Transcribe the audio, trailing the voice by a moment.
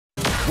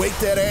Wake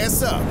that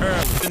ass up.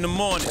 Early in the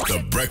morning.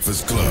 The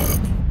Breakfast Club.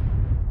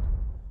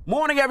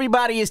 Morning,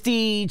 everybody. It's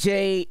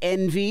DJ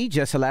Envy,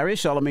 Jess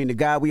Hilarious, Charlamagne the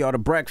Guy. We are the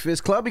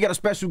Breakfast Club. We got a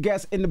special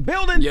guest in the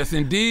building. Yes,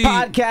 indeed.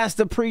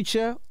 Podcaster,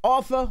 preacher,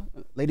 author,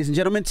 ladies and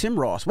gentlemen, Tim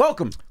Ross.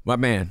 Welcome. My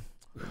man.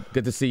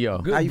 Good to see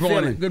y'all. How you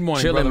feeling? Good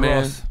morning, Chilling, Brother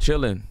man. Ross.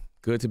 Chilling.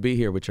 Good to be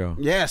here with y'all.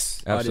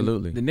 Yes.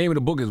 Absolutely. The name of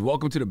the book is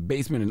Welcome to the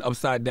Basement, an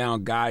Upside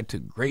Down Guide to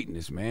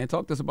Greatness, man.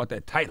 Talk to us about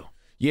that title.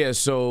 Yeah,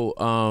 so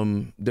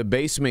The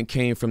Basement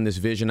came from this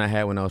vision I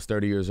had when I was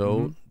 30 years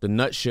old. The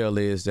nutshell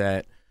is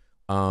that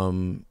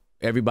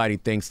everybody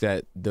thinks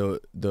that the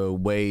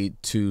way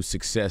to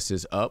success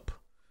is up,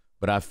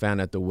 but I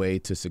found that the way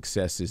to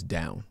success is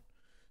down.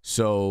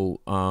 So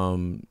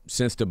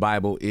since the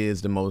Bible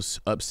is the most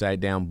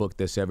upside down book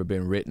that's ever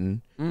been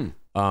written,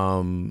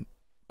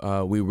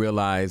 we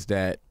realized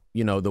that,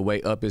 you know, the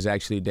way up is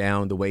actually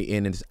down, the way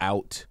in is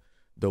out,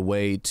 the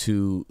way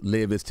to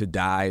live is to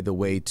die, the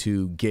way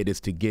to get is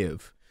to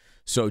give.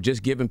 So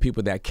just giving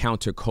people that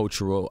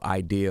countercultural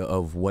idea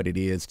of what it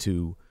is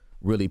to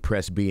really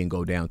press B and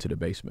go down to the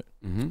basement.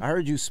 I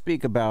heard you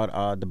speak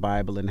about the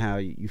Bible and how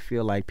you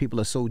feel like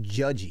people are so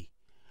judgy,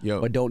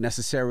 but don't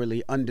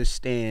necessarily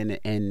understand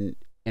and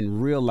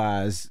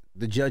realize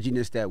the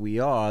judginess that we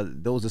are.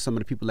 Those are some of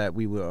the people that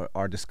we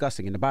are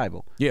discussing in the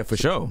Bible. Yeah, for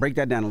sure. Break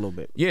that down a little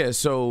bit. Yeah,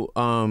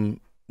 so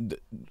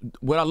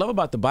what I love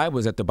about the Bible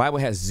is that the Bible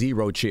has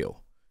zero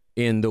chill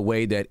in the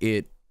way that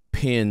it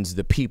pins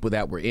the people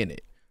that were in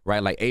it,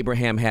 right? Like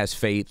Abraham has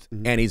faith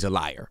and he's a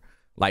liar.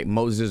 Like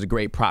Moses is a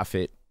great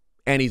prophet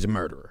and he's a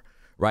murderer,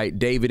 right?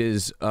 David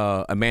is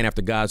a man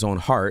after God's own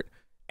heart,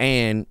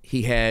 and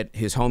he had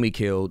his homie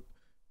killed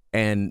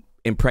and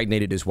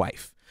impregnated his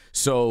wife.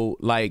 So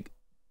like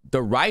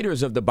the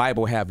writers of the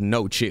Bible have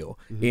no chill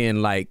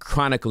in like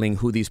chronicling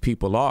who these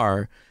people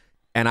are.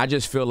 And I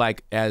just feel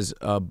like as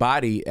a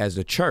body, as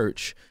a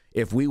church,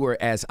 if we were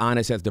as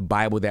honest as the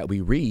Bible that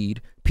we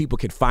read, people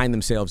could find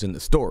themselves in the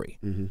story.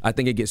 I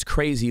think it gets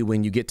crazy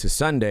when you get to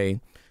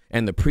Sunday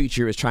and the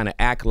preacher is trying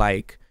to act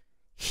like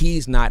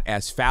he's not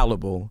as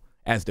fallible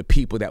as the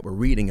people that we're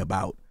reading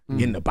about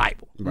in the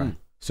Bible. Right.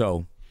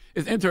 So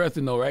It's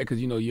interesting, though, right?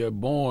 Because, you know, you're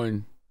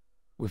born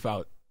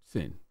without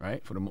sin,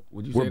 right?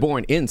 Would you say we're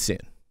born in sin.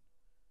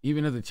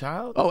 Even as a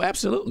child? Oh,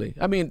 absolutely.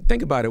 I mean,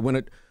 think about it.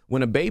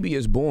 When a baby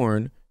is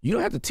born, you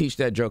don't have to teach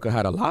that joker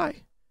how to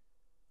lie.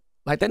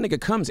 Like, that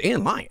nigga comes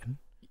in lying.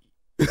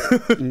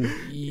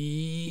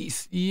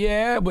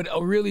 Yeah, but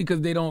really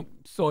because they don't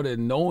sort of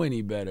know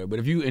any better. But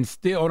if you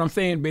instill, what I'm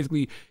saying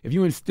basically, if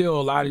you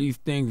instill a lot of these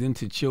things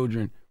into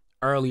children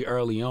early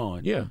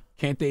on,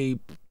 can't they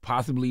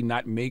possibly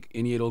not make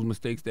any of those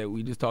mistakes that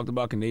we just talked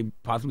about? Can they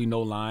possibly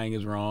know lying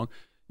is wrong?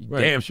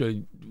 Right. Damn sure,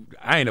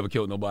 I ain't never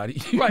killed nobody.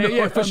 Right,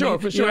 yeah, for sure,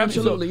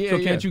 absolutely. So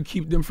can't you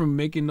keep them from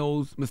making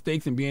those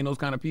mistakes and being those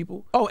kind of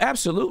people? Oh,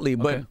 absolutely.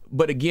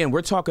 But again,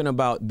 we're talking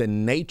about the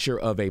nature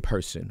of a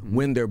person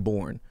when they're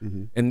born.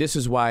 And this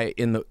is why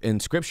in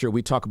Scripture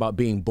we talk about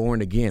being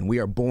born again. We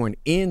are born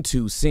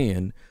into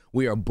sin.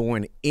 We are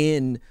born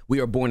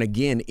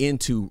again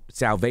into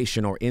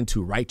salvation or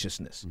into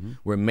righteousness.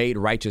 We're made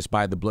righteous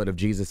by the blood of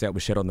Jesus that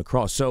was shed on the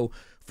cross. So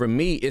for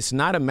me, it's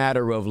not a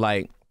matter of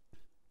like,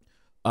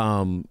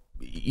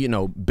 you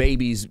know,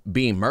 babies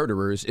being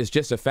murderers. It's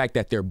just the fact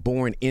that they're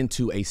born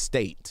into a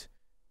state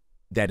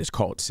that is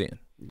called sin.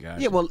 Gotcha.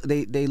 Yeah, well,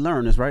 they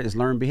learn this, right? It's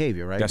learned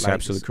behavior, right? That's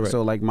absolutely correct.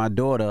 So like my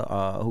daughter,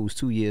 who's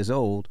 2 years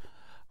old,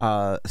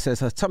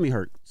 says her tummy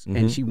hurts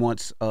and she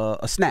wants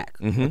a snack,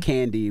 a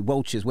candy,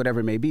 Roches,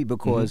 whatever it may be,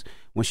 because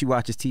when she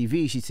watches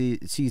TV, she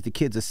sees the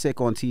kids are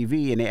sick on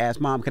TV and they ask,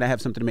 Mom, can I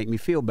have something to make me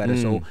feel better?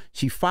 So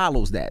she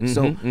follows that.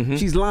 So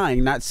she's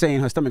lying, not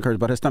saying her stomach hurts,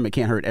 but her stomach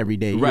can't hurt every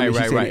day. Right.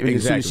 Exactly.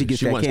 As soon as she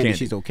gets that candy,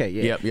 she's okay.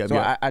 Yeah.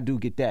 So I do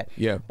get that.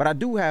 Yeah. But I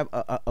do have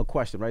a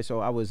question, right? So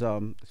I was,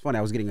 it's funny,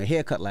 I was getting a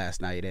haircut last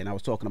night and I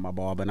was talking to my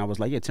barber and I was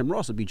like, yeah, Tim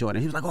Ross will be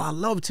joining. He was like, oh, I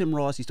love Tim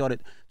Ross. He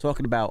started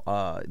talking about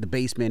the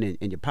basement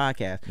and your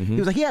podcast. He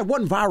was like, he had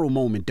one viral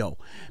moment though,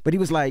 but he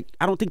was like,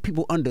 I don't think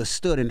people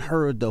understood and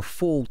heard the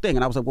full thing.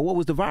 And I was like, well, what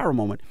was the viral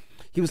moment?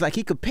 He was like,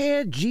 he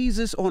compared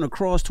Jesus on a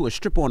cross to a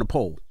stripper on a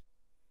pole.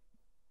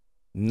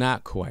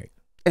 Not quite.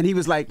 And he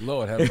was like,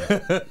 Lord have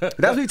mercy.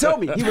 That's what he told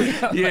me. He was,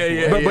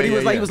 but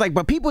he was like,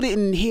 but people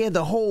didn't hear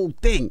the whole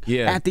thing.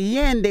 Yeah. At the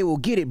end, they will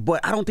get it,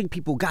 but I don't think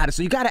people got it.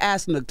 So you got to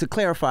ask them to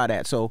clarify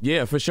that. So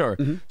yeah, for sure.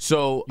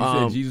 So you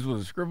said Jesus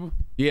was a stripper?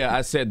 Yeah,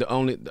 I said the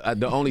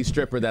only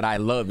stripper that I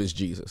love is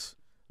Jesus.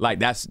 Like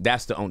that's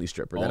the only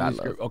stripper that I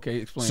love. Okay,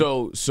 explain.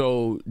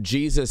 So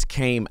Jesus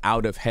came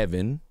out of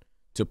heaven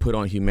to put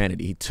on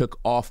humanity. He took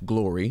off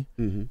glory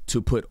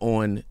to put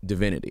on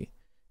divinity.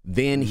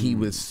 Then he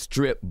was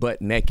stripped butt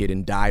naked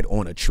and died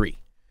on a tree.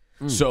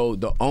 So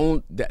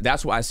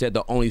that's why I said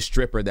the only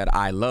stripper that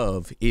I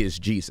love is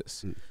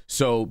Jesus.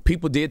 So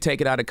people did take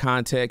it out of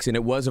context and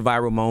it was a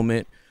viral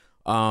moment.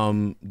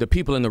 The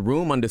people in the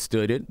room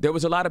understood it. There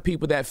was a lot of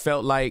people that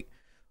felt like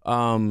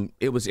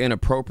it was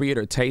inappropriate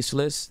or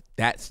tasteless.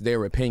 That's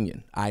their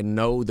opinion. I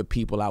know the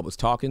people I was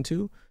talking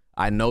to.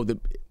 I know that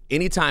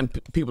anytime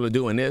people are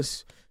doing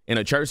this in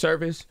a church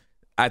service,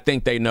 I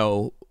think they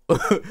know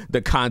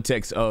the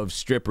context of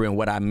stripper and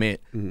what I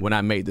meant when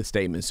I made the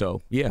statement.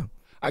 So yeah,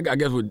 I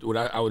guess what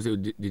I would say,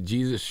 did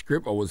Jesus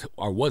strip or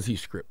was he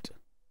stripped?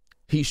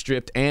 He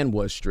stripped and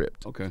was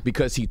stripped. Okay.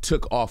 Because he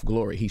took off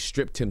glory. He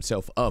stripped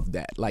himself of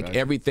that. Like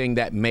everything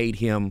that made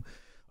him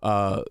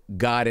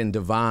God and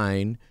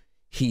divine,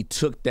 he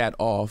took that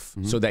off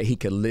so that he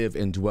could live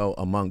and dwell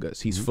among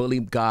us. He's fully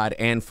God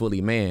and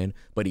fully man,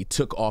 but he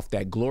took off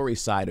that glory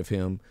side of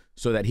him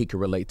so that he could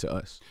relate to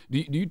us.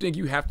 Do you think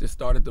you have to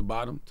start at the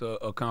bottom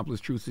to accomplish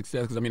true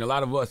success? Because, I mean, a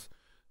lot of us,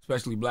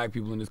 especially black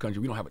people in this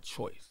country, we don't have a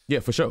choice. Yeah,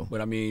 for sure.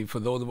 But, I mean, for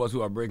those of us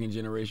who are breaking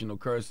generational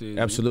curses.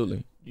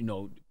 Absolutely. You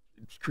know,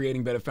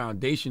 creating better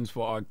foundations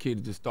for our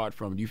kids to start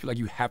from. Do you feel like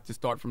you have to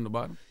start from the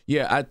bottom?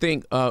 Yeah, I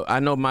think, I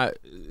know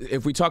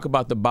if we talk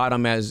about the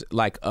bottom as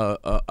like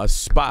a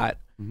spot,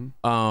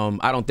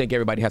 I don't think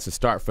everybody has to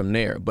start from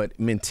there. But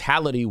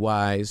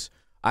mentality-wise,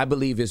 I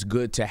believe it's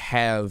good to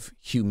have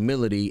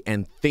humility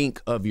and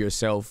think of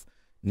yourself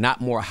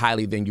not more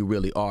highly than you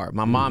really are.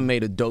 My mom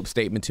made a dope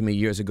statement to me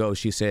years ago.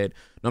 She said,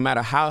 no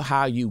matter how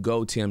high you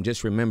go, Tim,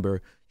 just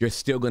remember you're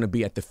still going to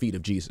be at the feet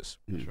of Jesus.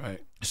 That's right.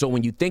 So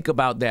when you think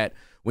about that,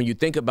 when you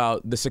think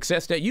about the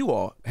success that you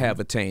all have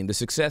attained, the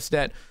success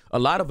that a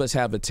lot of us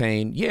have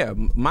attained, yeah,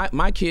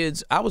 my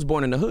kids, I was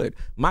born in the hood.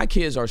 My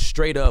kids are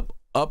straight up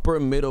upper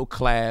middle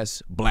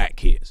class black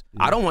kids.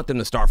 I don't want them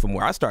to start from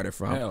where I started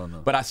from. Hell no.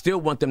 But I still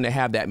want them to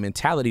have that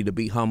mentality to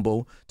be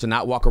humble, to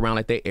not walk around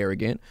like they're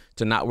arrogant,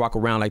 to not walk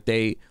around like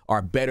they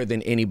are better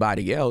than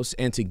anybody else,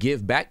 and to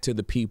give back to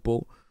the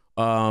people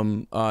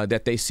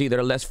that they see that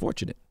are less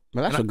fortunate.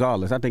 Well, that's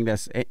regardless. I think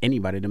that's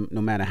anybody,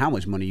 no matter how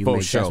much money you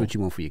make, sure. that's what you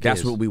want for your kids.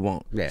 That's what we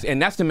want. Yeah.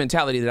 And that's the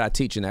mentality that I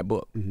teach in that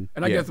book. And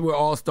I guess we're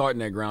all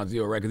starting at ground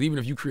zero, right? Because even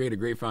if you create a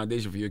great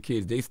foundation for your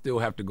kids, they still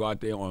have to go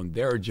out there on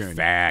their journey.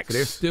 Facts. So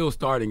they're still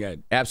starting at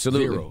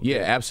zero. Yeah,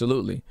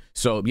 absolutely.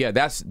 So yeah,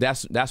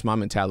 that's my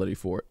mentality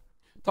for it.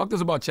 Talk to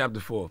us about chapter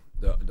 4,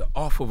 the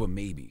off of a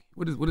maybe.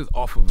 What is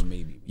off of a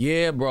maybe mean?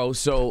 Yeah, bro.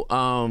 So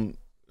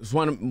it's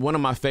one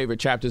of my favorite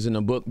chapters in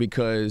the book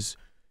because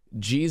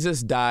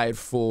Jesus died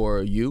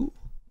for you,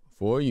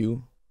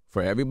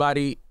 for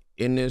everybody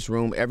in this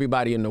room,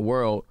 everybody in the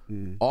world,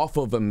 off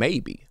of a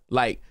maybe.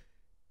 Like,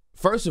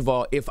 first of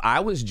all, if I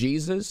was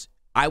Jesus,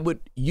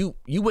 you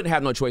wouldn't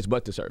have no choice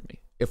but to serve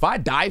me. If I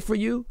die for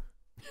you,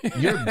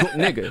 you're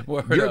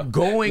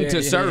going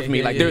to serve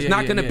me. Like, there's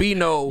not gonna be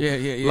no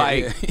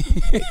hey,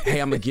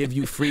 I'm gonna give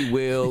you free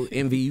will,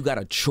 envy. You got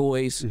a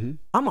choice. I'm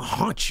gonna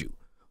haunt you.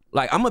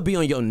 Like, I'm gonna be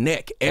on your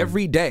neck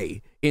every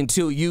day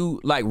until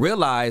you like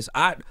realize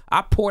I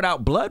poured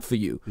out blood for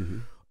you.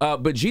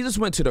 But Jesus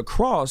went to the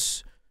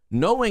cross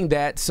knowing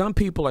that some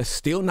people are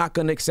still not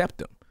gonna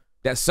accept him,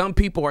 that some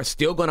people are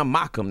still gonna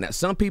mock him, that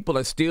some people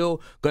are still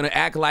gonna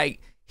act like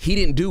he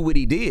didn't do what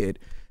he did.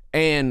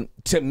 And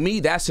to me,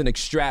 that's an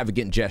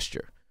extravagant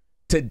gesture,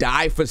 to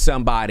die for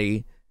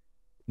somebody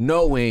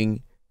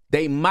knowing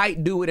they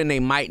might do it and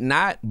they might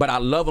not, but I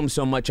love them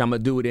so much I'm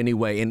gonna do it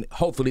anyway, and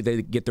hopefully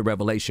they get the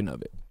revelation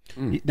of it.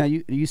 Now,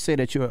 you say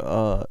that you're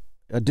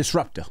a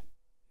disruptor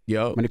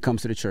when it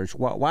comes to the church.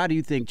 Why do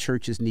you think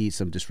churches need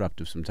some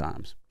disruptive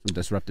sometimes? Some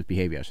disruptive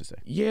behavior, I should say.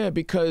 Yeah,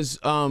 because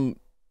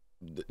the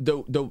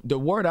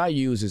word I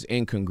use is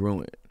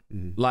incongruent.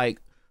 Like,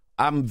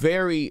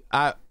 I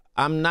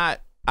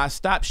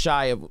stop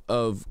shy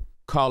of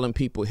calling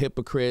people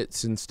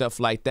hypocrites and stuff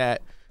like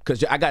that,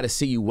 because I got to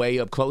see you way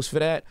up close for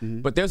that.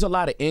 But there's a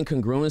lot of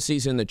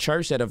incongruencies in the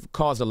church that have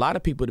caused a lot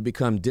of people to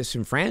become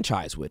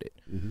disenfranchised with it.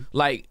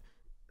 Like,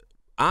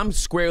 I'm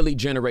squarely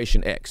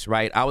Generation X,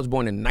 right? I was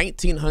born in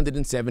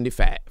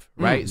 1975,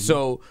 right?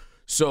 So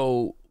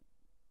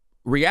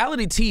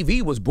reality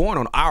TV was born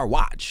on our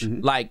watch.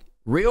 Like,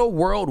 Real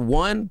World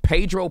 1,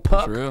 Pedro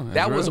Puck,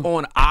 that was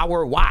on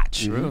our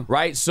watch,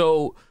 right?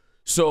 So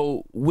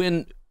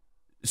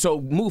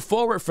move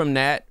forward from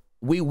that,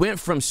 we went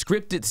from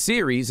scripted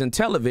series and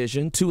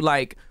television to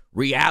like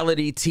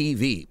reality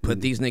TV.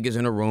 Put these niggas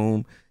in a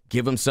room,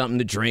 give them something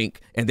to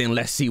drink, and then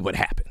let's see what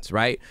happens,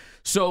 right?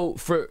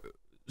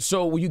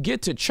 So when you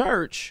get to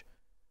church,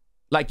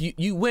 like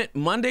you went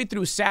Monday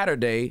through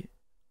Saturday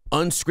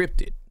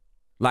unscripted,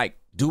 like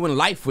doing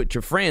life with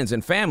your friends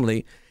and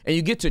family, and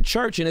you get to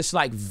church and it's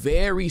like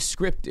very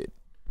scripted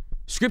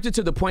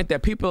to the point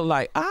that people are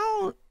like,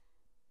 I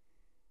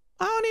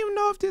don't even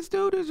know if this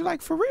dude is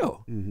like for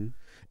real.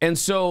 And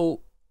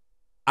so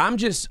I'm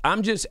just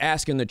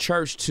asking the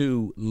church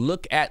to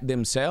look at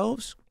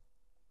themselves.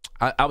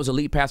 I was a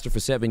lead pastor for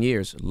 7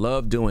 years,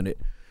 loved doing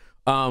it.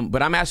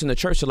 But I'm asking the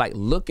church to like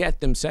look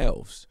at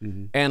themselves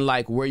and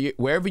like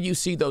wherever you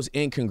see those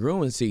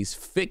incongruencies,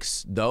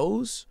 fix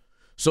those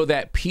so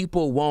that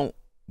people won't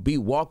be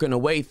walking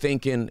away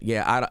thinking,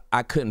 yeah,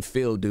 I couldn't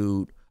feel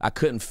dude. I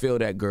couldn't feel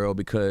that girl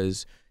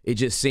because it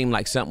just seemed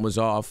like something was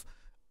off.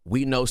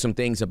 We know some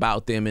things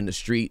about them in the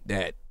street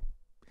that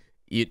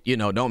you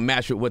know don't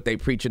match with what they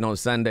preaching on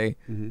Sunday.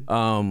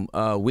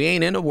 We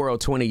ain't in a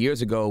world 20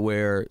 years ago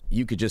where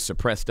you could just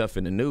suppress stuff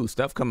in the news.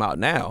 Stuff come out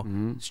now.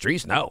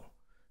 Streets know.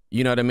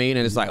 You know what I mean?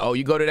 And it's like, oh,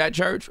 you go to that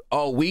church?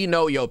 Oh, we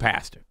know your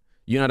pastor.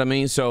 You know what I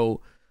mean?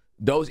 So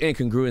those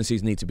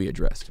incongruencies need to be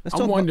addressed.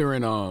 I'm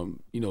wondering,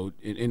 you know,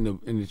 in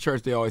the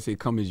church they always say,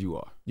 "Come as you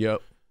are."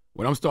 Yep.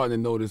 What I'm starting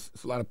to notice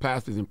is a lot of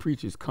pastors and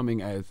preachers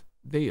coming as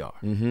they are,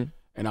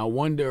 and I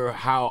wonder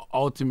how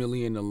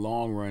ultimately in the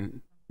long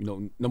run, you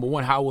know, number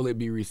one, how will it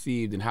be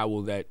received, and how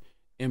will that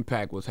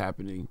impact what's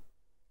happening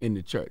in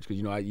the church? Because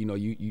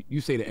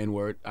you say the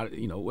N-word,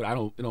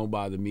 it don't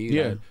bother me.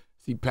 Yeah. I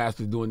see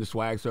pastors doing the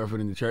swag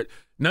surfing in the church.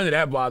 None of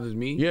that bothers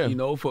me. Yeah. You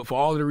know, for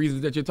all of the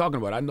reasons that you're talking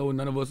about. I know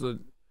none of us are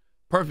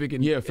perfect.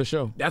 And yeah, for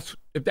sure.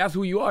 If that's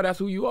who you are, that's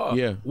who you are.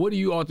 Yeah. What do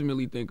you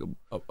ultimately think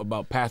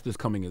about pastors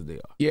coming as they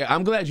are? Yeah,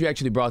 I'm glad you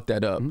actually brought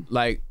that up.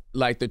 Like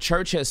the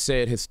church has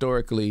said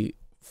historically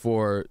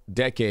for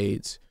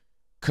decades,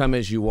 "Come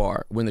as you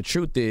are." When the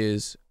truth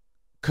is,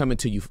 come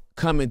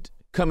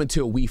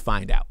until we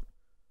find out.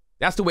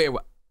 That's the way it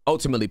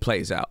ultimately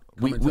plays out.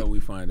 Until we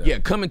find out. Yeah,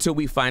 come until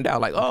we find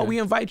out. Like, we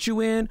invite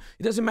you in.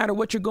 It doesn't matter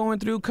what you're going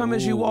through. Come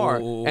as you are.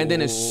 And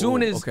then as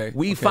soon as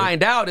we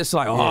find out, it's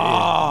like,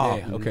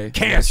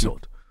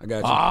 canceled. I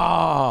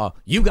got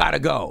you. You got to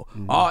go.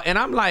 And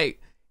I'm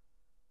like,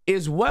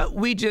 is what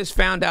we just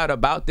found out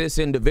about this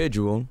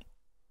individual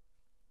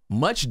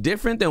much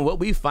different than what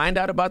we find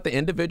out about the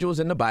individuals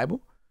in the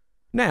Bible?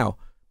 Now,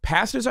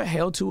 pastors are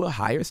held to a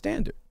higher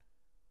standard.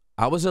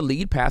 I was a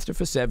lead pastor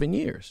for 7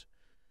 years.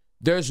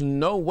 There's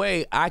no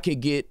way I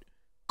could get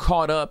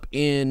caught up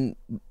in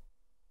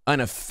an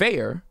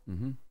affair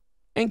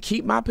and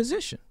keep my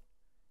position.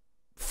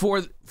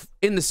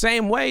 In the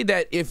same way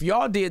that if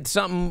y'all did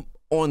something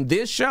on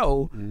this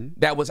show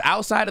that was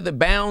outside of the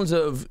bounds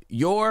of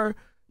your,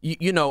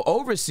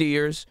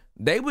 overseers,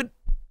 they would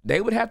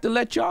have to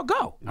let y'all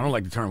go. I don't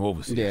like the term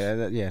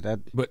overseers.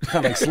 But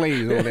kind of like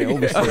slaves over there,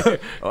 overseers.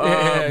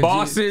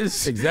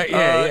 Bosses, exactly.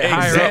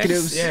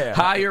 Executives,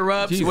 higher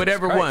ups, Jesus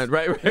whatever Christ. one,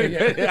 right?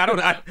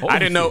 I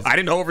didn't know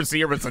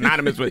overseer was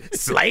synonymous with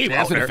slave.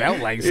 That's what it felt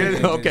like.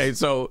 Okay,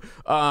 so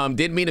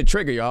didn't mean to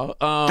trigger y'all.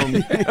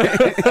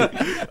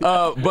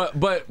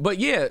 But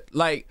yeah,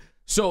 like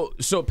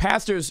so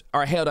pastors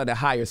are held at a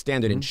higher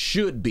standard and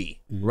should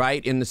be,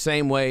 right? In the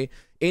same way,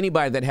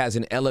 anybody that has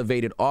an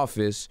elevated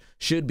office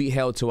should be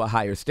held to a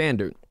higher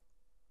standard.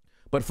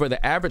 But for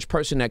the average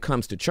person that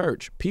comes to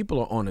church, people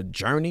are on a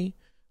journey.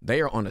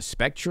 They are on a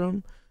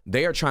spectrum.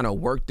 They are trying to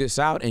work this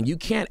out. And you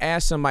can't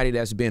ask somebody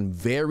that's been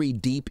very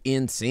deep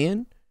in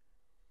sin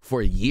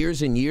for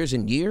years and years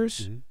and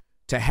years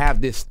to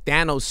have this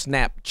Thanos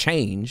snap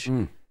change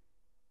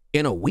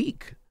in a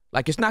week.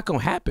 Like, it's not going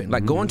to happen.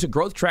 Like, going to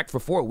growth track for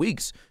 4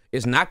 weeks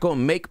is not going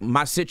to make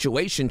my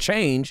situation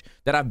change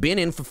that I've been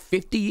in for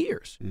 50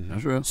 years.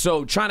 That's real.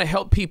 So trying to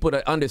help people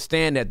to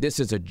understand that this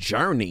is a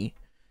journey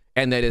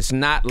and that it's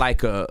not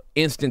like a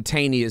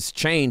instantaneous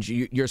change.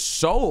 Your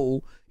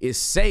soul is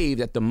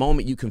saved at the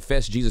moment you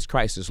confess Jesus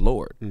Christ as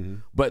Lord.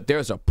 But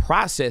there's a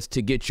process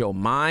to get your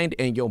mind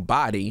and your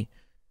body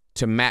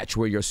to match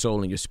where your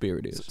soul and your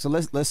spirit is. So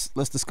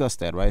let's discuss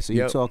that, right? So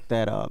you talk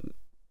that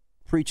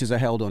preachers are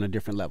held on a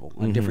different level,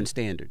 on a different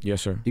standard.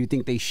 Yes, sir. Do you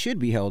think they should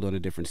be held on a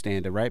different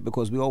standard, right?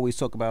 Because we always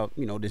talk about,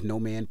 there's no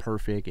man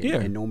perfect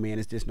and no man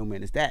is this, no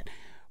man is that.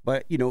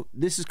 But,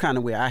 this is kind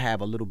of where I have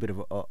a little bit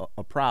of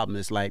a problem.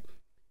 It's like,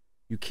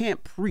 you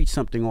can't preach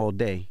something all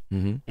day,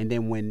 and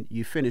then when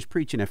you finish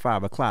preaching at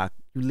 5 o'clock,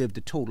 you live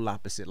the total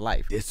opposite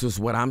life. This is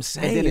what I'm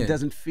saying. And then it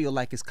doesn't feel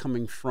like it's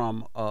coming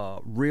from a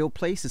real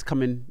place.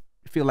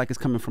 Feel like it's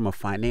coming from a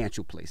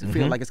financial place. I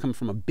feel like it's coming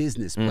from a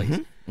business place.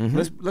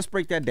 Let's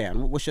break that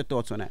down. What's your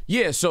thoughts on that?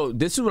 Yeah, so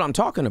this is what I'm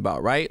talking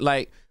about, right?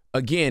 Like,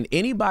 again,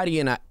 anybody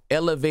in an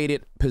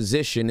elevated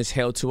position is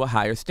held to a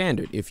higher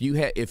standard. If you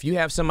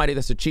have somebody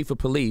that's a chief of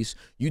police,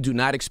 you do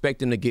not expect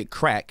them to get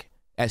crack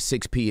at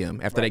 6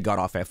 p.m. after they got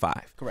off at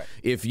 5. Correct.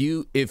 If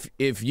you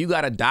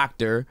got a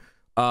doctor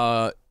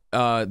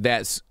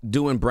that's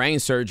doing brain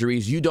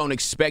surgeries, you don't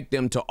expect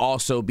them to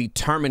also be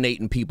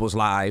terminating people's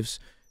lives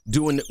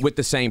doing with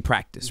the same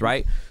practice,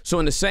 right? So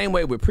in the same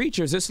way with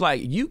preachers, it's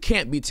like you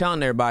can't be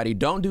telling everybody,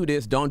 don't do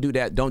this, don't do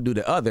that, don't do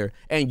the other,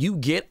 and you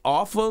get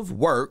off of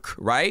work,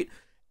 right?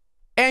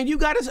 And you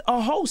got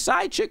a whole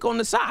side chick on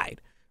the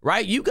side,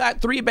 right? You got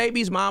 3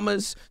 babies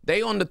mamas,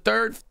 they on the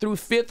 3rd through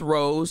 5th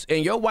rows,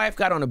 and your wife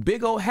got on a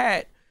big old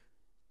hat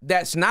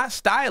that's not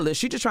stylish.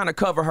 She just trying to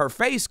cover her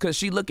face because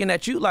she looking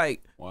at you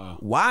like, wow,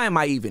 why am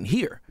I even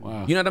here?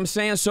 Wow. You know what I'm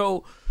saying?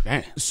 So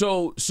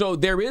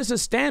there is a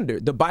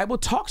standard. The Bible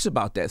talks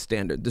about that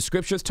standard. The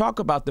scriptures talk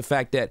about the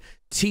fact that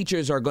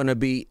teachers are going to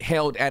be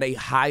held at a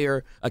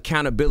higher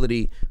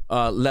accountability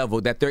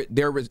level, that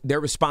their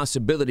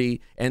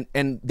responsibility, and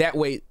that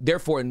way,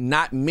 therefore,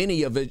 not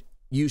many of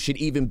you should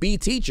even be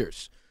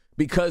teachers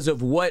because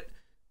of what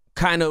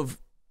kind of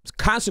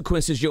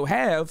consequences you'll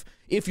have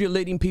if you're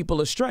leading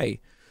people astray.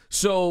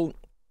 So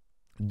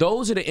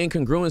those are the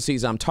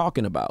incongruencies I'm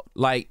talking about.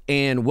 Like,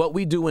 and what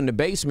we do in the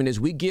basement is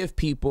we give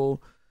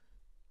people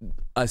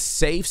a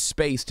safe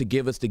space to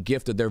give us the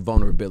gift of their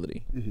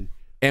vulnerability.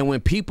 And when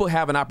people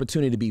have an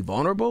opportunity to be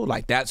vulnerable,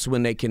 like, that's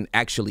when they can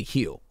actually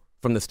heal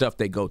from the stuff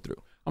they go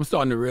through. I'm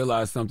starting to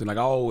realize something. Like,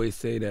 I always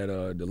say that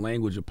the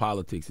language of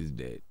politics is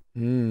dead.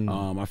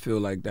 I feel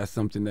like that's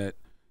something that,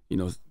 you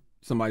know,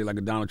 somebody like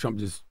a Donald Trump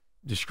just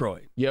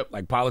destroyed. Yep.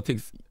 Like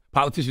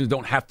politicians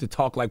don't have to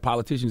talk like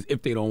politicians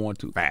if they don't want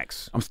to.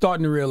 Facts. I'm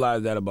starting to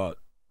realize that about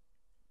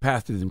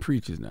pastors and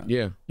preachers now.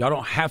 Yeah. Y'all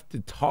don't have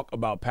to talk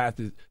about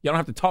pastors. Y'all don't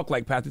have to talk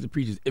like pastors and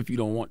preachers if you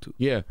don't want to.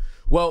 Yeah.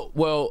 Well,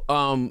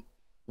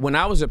 when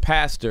I was a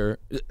pastor,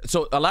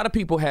 so a lot of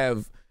people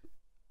have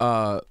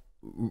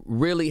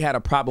really had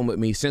a problem with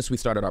me since we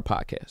started our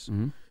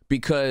podcast.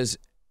 Because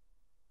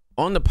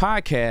on the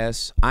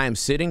podcast, I am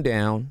sitting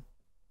down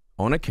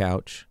on a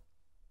couch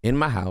in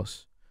my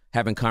house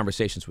having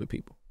conversations with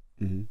people.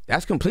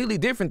 That's completely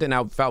different than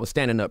if I was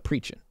standing up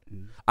preaching.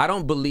 I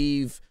don't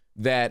believe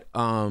that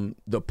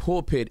the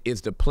pulpit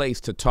is the place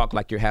to talk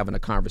like you're having a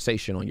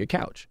conversation on your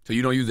couch. So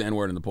you don't use the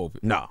N-word in the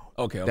pulpit? No.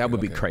 Okay. That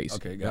would be crazy.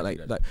 Okay, got like,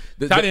 you. like,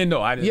 I didn't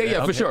know.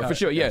 Yeah, for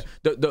sure. Yeah.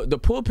 The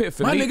pulpit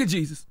for my me. nigga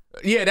Jesus.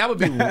 Yeah, that would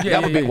be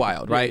be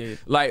wild, right? Yeah.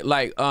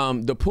 Like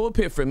the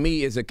pulpit for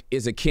me is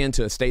akin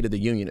to a State of the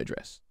Union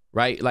address,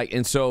 right? Like,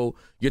 and so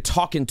you're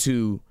talking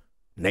to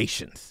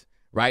nations,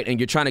 right? And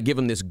you're trying to give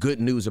them this good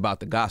news about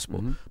the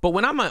gospel. But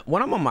when I'm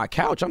on my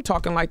couch, I'm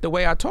talking like the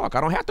way I talk.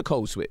 I don't have to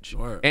code switch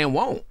and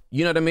won't.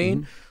 You know what I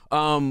mean?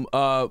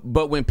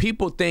 But when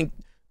people think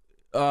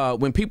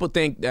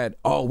that,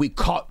 oh, we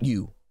caught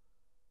you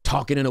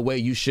talking in a way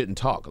you shouldn't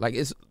talk, like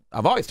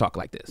I've always talked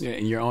like this. Yeah,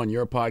 and you're on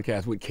your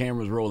podcast with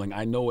cameras rolling.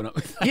 I know what I'm.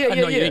 Yeah, I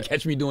know you didn't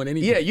catch me doing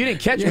anything. Yeah, you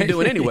didn't catch me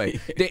doing anyway.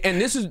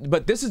 And this is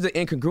the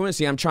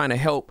incongruency I'm trying to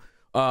help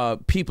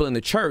people in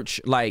the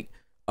church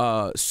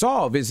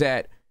solve, is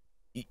that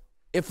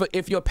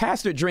if your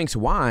pastor drinks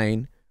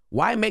wine,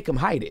 why make him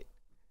hide it?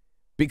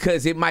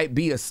 Because it might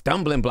be a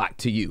stumbling block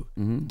to you.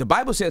 The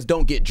Bible says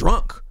don't get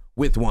drunk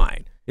with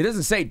wine. It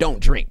doesn't say don't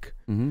drink,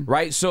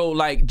 right? So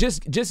like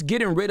just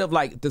getting rid of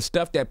like the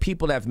stuff that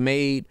people have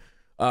made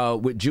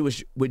with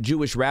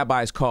Jewish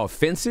rabbis call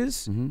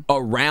fences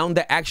around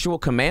the actual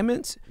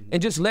commandments,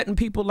 and just letting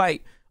people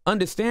like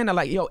understand that,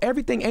 like, yo,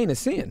 everything ain't a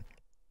sin.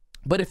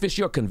 But if it's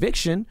your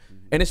conviction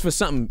and it's for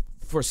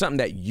something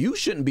that you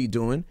shouldn't be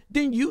doing,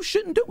 then you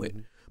shouldn't do it.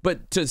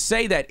 But to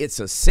say that it's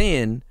a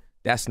sin,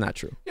 that's not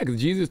true. Yeah,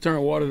 because Jesus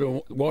turned water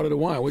to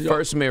wine.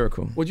 First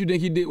miracle. What you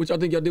think he did? What y'all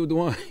think y'all did with the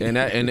wine?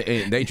 And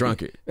they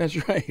drunk it.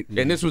 That's right.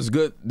 And this was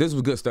good. This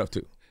was good stuff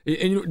too. And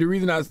you know, the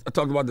reason I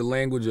talked about the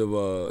language of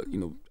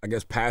I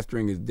guess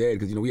pastoring is dead,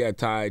 because we had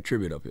Ty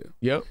Tribbett up here.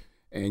 Yep.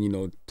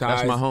 And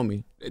that's my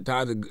homie.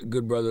 Ty's a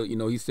good brother.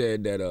 He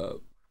said that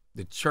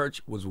the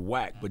church was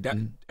whack, but that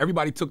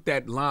everybody took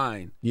that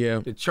line. Yeah.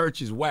 The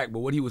church is whack, but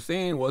what he was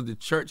saying was the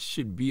church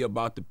should be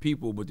about the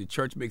people, but the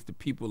church makes the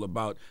people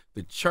about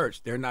the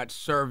church. They're not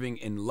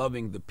serving and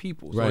loving the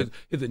people. So right.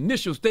 his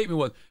initial statement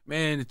was,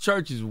 man, the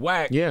church is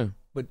whack. Yeah.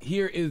 But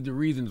here is the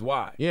reasons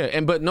why. Yeah,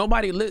 but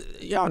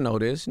y'all know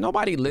this.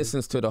 Nobody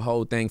listens to the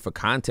whole thing for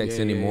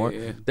context anymore.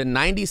 Yeah. The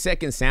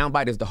 90-second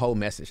soundbite is the whole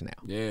message now.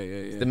 Yeah.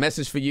 It's the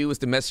message for you. It's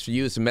the message for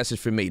you. It's the message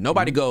for me.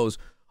 Nobody goes,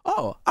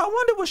 oh, I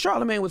wonder what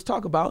Charlamagne was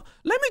talking about.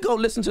 Let me go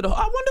listen to I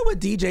wonder what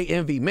DJ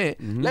Envy meant.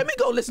 Let me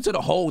go listen to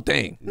the whole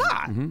thing.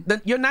 Nah,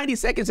 your 90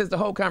 seconds is the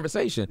whole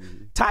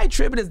conversation. Ty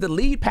Tribbett is the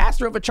lead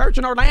pastor of a church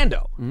in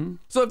Orlando.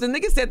 So if the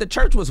nigga said the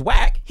church was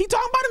whack, he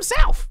talking about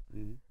himself,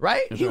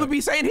 right? He would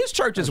be saying his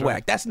church is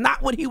whack. That's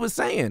not what he was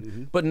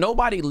saying. But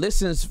nobody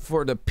listens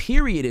for the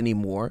period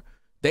anymore.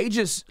 They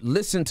just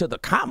listen to the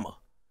comma.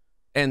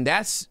 And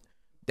that's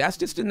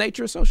just the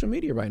nature of social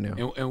media right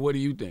now. And what do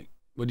you think?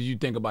 What did you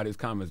think about his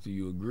comments? Do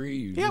you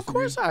agree? Yeah, of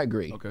course I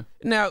agree. Okay.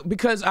 Now,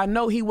 because I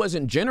know he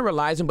wasn't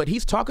generalizing, but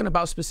he's talking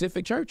about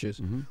specific churches.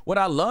 What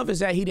I love is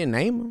that he didn't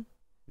name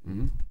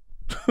them.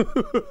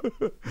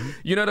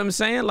 You know what I'm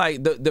saying?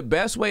 Like, the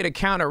best way to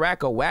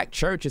counteract a whack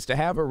church is to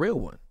have a real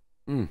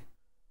one.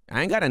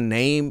 I ain't got to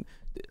name,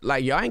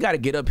 like, y'all ain't got to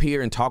get up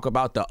here and talk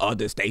about the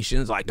other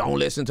stations. Like, don't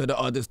listen to the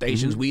other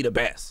stations. We the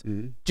best.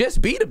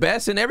 Just be the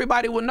best, and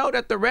everybody will know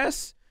that the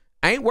rest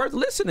ain't worth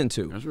listening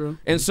to. That's real.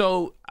 And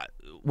so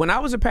when I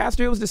was a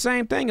pastor, it was the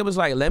same thing. It was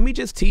like, let me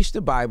just teach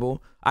the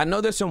Bible. I know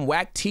there's some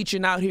whack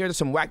teaching out here. There's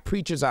some whack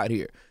preachers out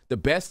here. The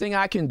best thing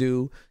I can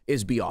do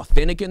is be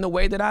authentic in the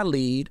way that I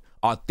lead,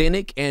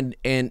 authentic and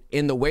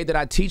in the way that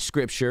I teach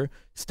scripture,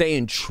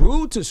 staying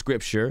true to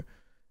scripture,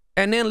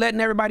 and then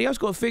letting everybody else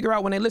go figure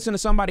out when they listen to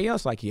somebody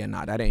else, like, yeah,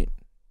 nah, that ain't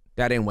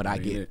what I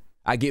get.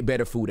 I get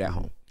better food at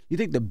home. You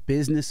think the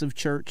business of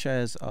church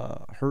has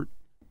hurt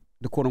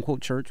the quote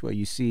unquote church, where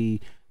you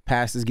see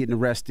pastors getting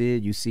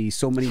arrested, you see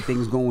so many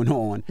things going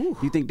on? Do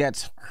you think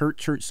that's hurt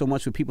church so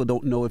much where people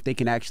don't know if they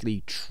can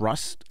actually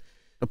trust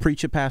a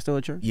preacher, pastor,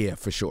 or church? Yeah,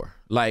 for sure.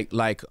 Like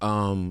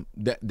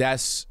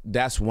that's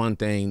one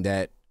thing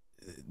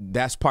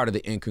that's part of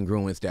the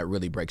incongruence that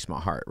really breaks my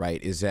heart,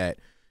 right? Is that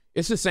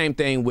it's the same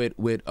thing with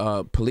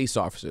police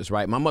officers,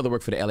 right? My mother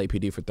worked for the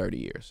LAPD for 30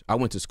 years. I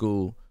went to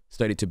school,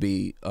 studied to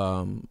be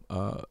a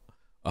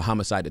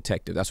homicide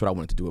detective. That's what I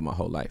wanted to do with my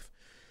whole life.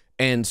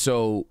 And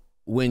so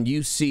when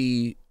you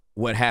see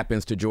what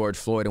happens to George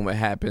Floyd and what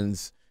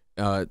happens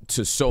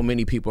to so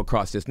many people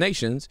across this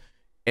nation,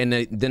 and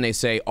then they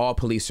say all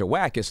police are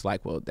whack, it's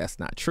like, well, that's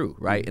not true,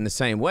 right? In the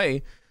same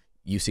way,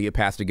 you see a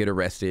pastor get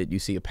arrested, you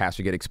see a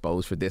pastor get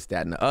exposed for this,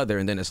 that, and the other,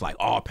 and then it's like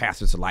all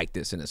pastors are like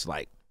this, and it's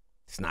like,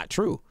 it's not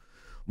true.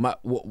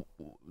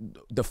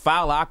 The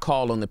foul I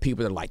call on the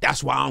people that are like,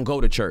 that's why I don't go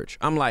to church.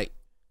 I'm like,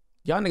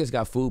 y'all niggas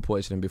got food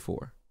poisoning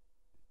before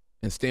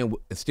and still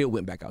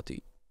went back out to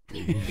eat.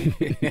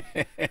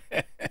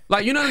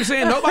 Like, you know what I'm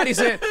saying? Nobody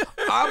said,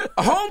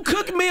 home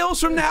cooked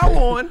meals from now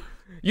on.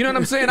 You know what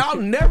I'm saying?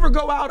 I'll never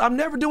go out. I'm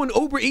never doing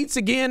Uber Eats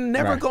again.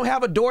 Never gonna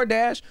have a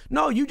DoorDash.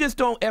 No, you just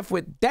don't F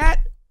with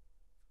that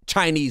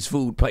Chinese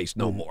food place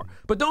no more.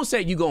 But don't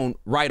say you gonna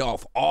write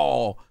off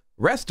all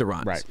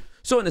restaurants. Right.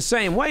 So in the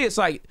same way, it's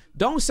like,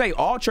 don't say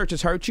all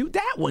churches hurt you.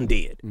 That one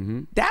did.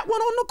 That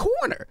one on the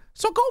corner.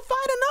 So go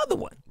find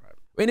another one. Right.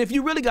 And if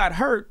you really got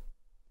hurt,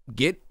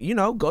 go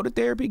to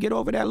therapy, get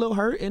over that little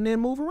hurt, and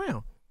then move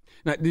around.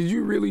 Now, did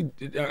you really,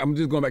 I'm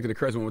just going back to the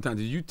cursing one more time.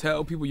 Did you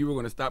tell people you were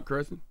going to stop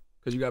cursing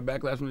because you got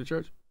backlash from the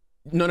church?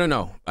 No.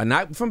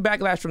 Not from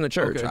backlash from the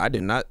church. Okay. I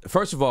did not.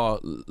 First of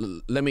all,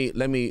 let me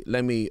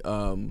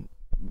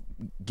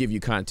give you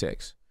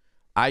context.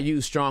 I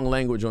used strong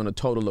language on a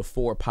total of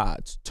 4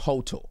 pods.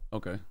 Total.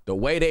 Okay. The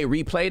way they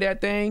replay that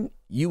thing,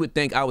 you would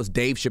think I was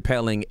Dave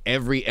Chappelling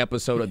every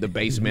episode of The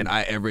Basement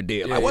I ever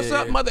did. Like, what's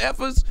up, mother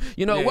effers?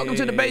 Welcome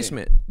to The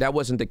Basement. That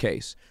wasn't the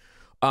case.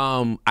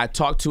 I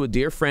talked to a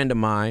dear friend of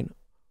mine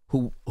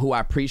who I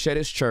appreciate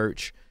his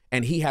church,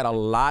 and he had a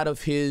lot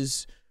of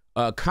his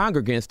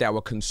congregants that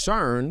were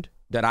concerned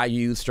that I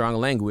used strong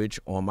language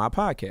on my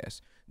podcast,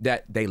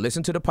 that they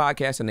listen to the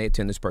podcast and they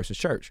attend this person's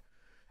church.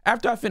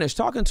 After I finished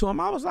talking to him,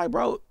 I was like,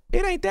 bro,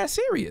 it ain't that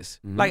serious.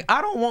 Like,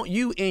 I don't want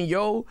you in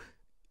your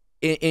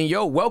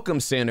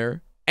welcome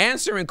center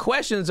answering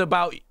questions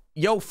about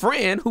your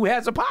friend who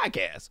has a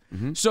podcast.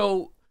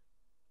 So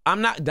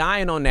I'm not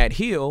dying on that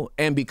hill.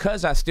 And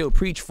because I still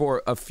preach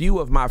for a few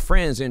of my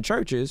friends in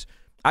churches,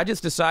 I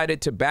just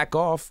decided to back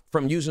off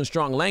from using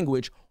strong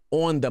language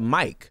on the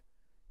mic.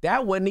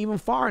 That wasn't even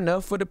far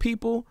enough for the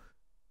people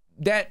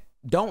that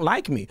don't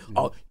like me.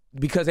 Oh,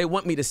 because they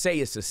want me to say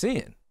it's a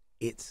sin.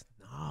 It's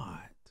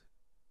not.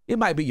 It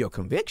might be your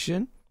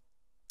conviction.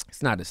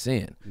 It's not a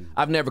sin.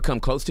 I've never come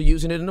close to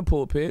using it in the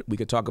pulpit. We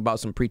could talk about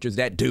some preachers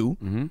that do,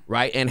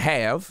 right, and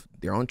have.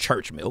 They're on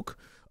church milk.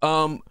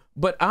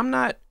 But I'm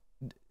not.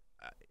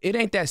 It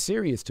ain't that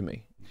serious to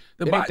me.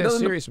 It ain't that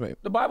serious to me.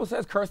 The Bible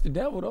says curse the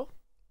devil, though.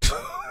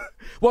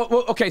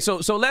 Well, okay, so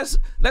let's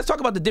talk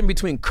about the difference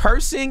between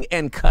cursing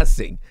and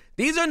cussing.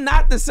 These are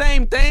not the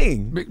same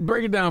thing.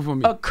 Break it down for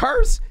me. A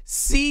curse,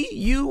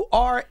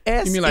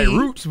 C-U-R-S-E. You mean like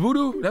roots,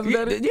 voodoo? That's what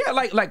that is? Yeah,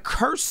 like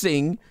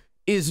cursing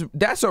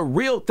that's a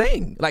real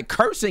thing. Like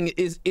cursing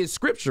is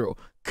scriptural.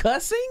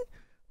 Cussing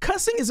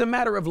is a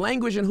matter of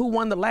language and who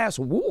won the last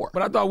war.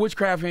 But I thought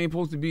witchcraft ain't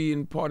supposed to be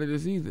in part of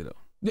this either,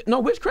 though. No,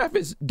 witchcraft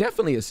is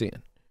definitely a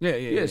sin.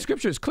 Yeah.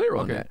 Scripture is clear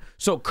on that.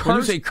 So when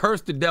you say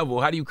curse the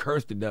devil, how do you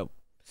curse the devil?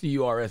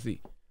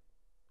 C-U-R-S-E.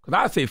 Because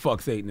I say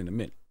fuck Satan in a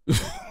minute.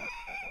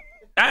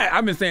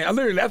 I've been saying,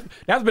 literally,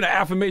 that's been an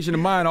affirmation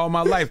of mine all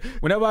my life.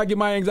 Whenever I get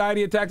my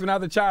anxiety attacks when I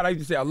was a child, I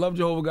used to say, I love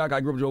Jehovah God.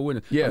 I grew up Jehovah's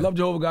Witness. Yeah. I love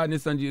Jehovah God and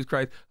his son Jesus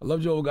Christ. I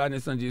love Jehovah God and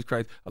his son Jesus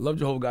Christ. I love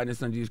Jehovah God and his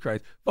son Jesus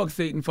Christ. Fuck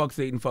Satan, fuck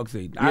Satan, fuck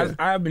Satan. Yeah.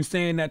 I have been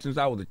saying that since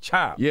I was a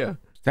child. Yeah.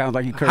 Sounds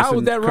like you cursing. How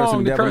was that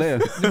wrong to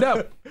curse the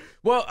devil?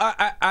 Well,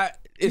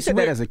 you said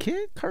that as a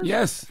kid? Curse?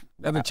 Yes.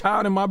 As a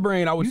child in my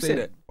brain, I would say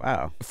that.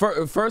 Wow.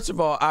 First of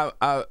all,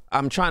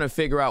 I'm trying to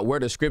figure out where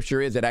the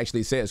scripture is that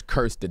actually says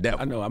curse the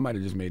devil. I know. I might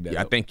have just made that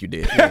up. I think you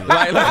did.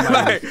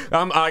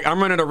 I'm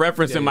running a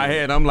reference in my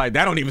head. I'm like,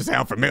 that don't even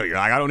sound familiar.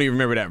 Like, I don't even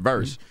remember that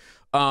verse.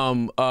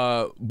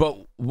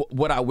 But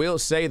what I will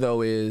say,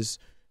 though, is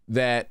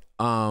that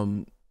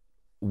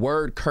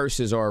word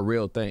curses are a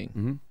real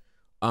thing.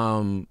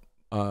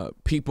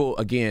 People,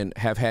 again,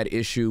 have had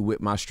issue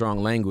with my strong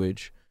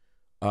language.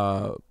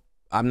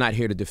 I'm not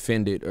here to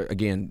defend it.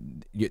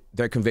 Again,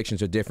 their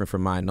convictions are different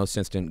from mine. No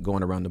sense in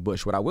going around the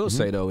bush. What I will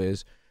say, though,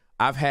 is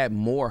I've had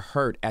more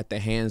hurt at the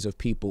hands of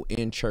people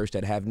in church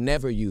that have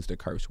never used a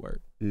curse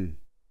word,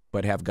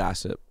 but have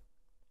gossiped,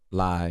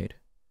 lied,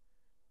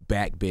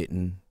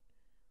 backbitten,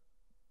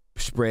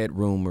 spread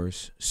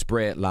rumors,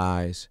 spread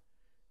lies.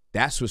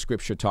 That's what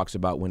Scripture talks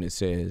about when it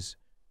says,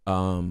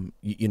 don't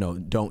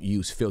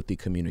use filthy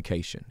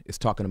communication. It's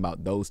talking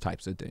about those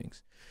types of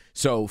things.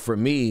 So for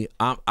me,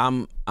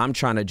 I'm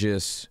trying to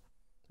just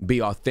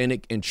be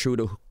authentic and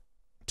true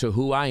to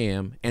who I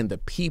am and the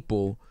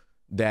people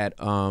that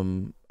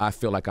I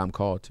feel like I'm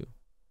called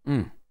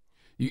to.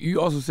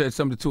 You also said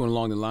something too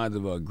along the lines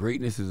of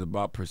greatness is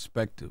about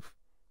perspective,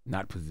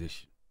 not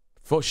position.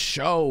 For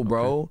sure,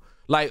 bro.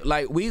 Okay.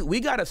 Like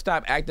we got to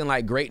stop acting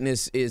like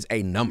greatness is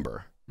a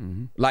number.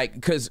 Like,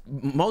 because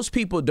most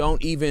people are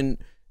not even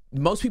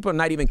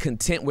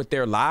content with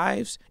their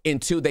lives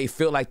until they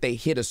feel like they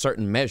hit a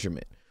certain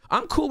measurement.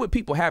 I'm cool with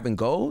people having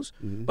goals,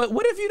 but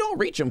what if you don't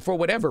reach them for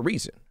whatever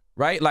reason,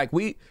 right? Like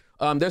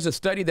there's a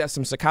study that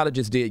some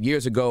psychologists did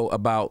years ago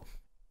about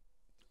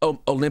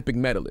Olympic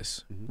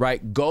medalists,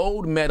 right?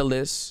 Gold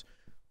medalists,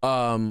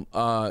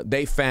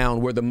 they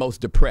found were the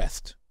most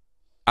depressed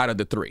out of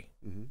the 3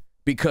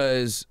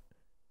 because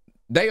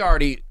they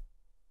already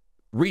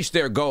reach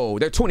their goal,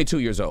 they're 22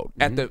 years old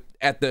at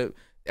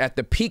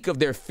the peak of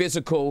their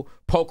physical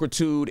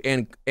pulchritude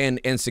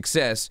and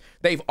success.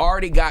 They've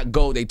already got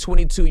gold. They're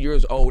 22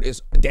 years old.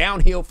 It's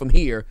downhill from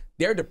here.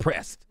 They're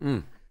depressed.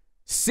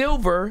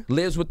 Silver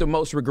lives with the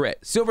most regret.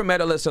 Silver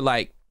medalists are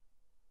like,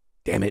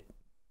 damn it,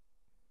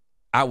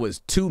 I was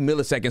 2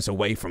 milliseconds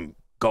away from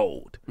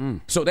gold.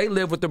 So they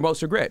live with the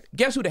most regret.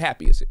 Guess who the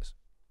happiest is?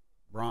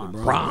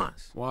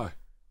 Bronze. Why?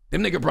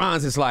 Them nigga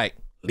bronze is like,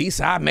 at least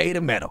I made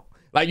a medal.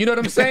 Like, you know what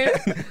I'm saying?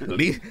 At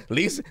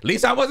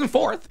least I wasn't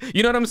fourth.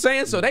 You know what I'm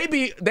saying? So they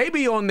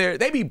be on there,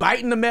 they be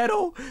biting the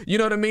medal. You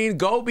know what I mean?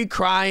 Gold be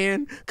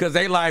crying because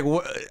they like,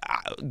 what,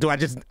 I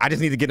just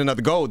need to get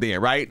another gold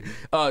then, right?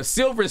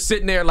 Silver's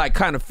sitting there like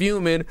kind of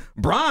fuming.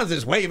 Bronze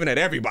is waving at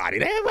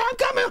everybody. I'm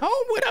coming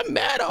home with a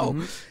medal.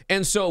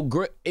 And so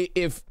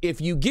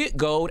if you get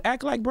gold,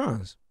 act like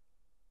bronze.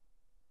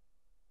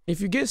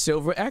 If you get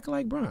silver, act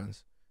like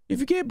bronze. If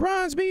you get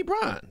bronze, be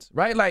bronze,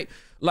 right? Like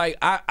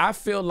I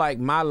feel like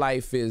my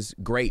life is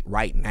great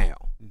right now.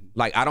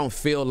 Like I don't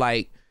feel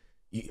like,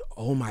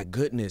 oh my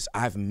goodness,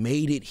 I've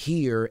made it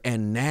here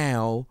and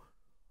now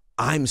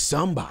I'm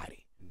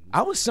somebody.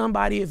 I was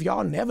somebody if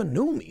y'all never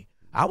knew me.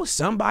 I was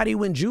somebody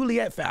when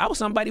Juliet found, I was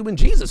somebody when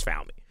Jesus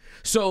found me.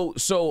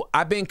 So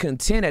I've been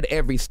content at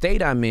every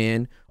state I'm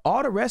in.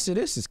 All the rest of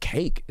this is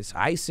cake. It's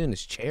icing,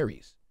 it's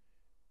cherries.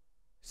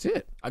 That's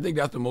it. I think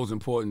that's the most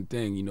important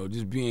thing,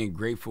 just being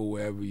grateful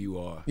wherever you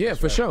are. Yeah,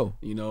 for sure.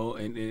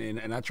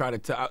 And I try to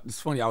tell.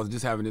 It's funny. I was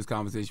just having this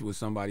conversation with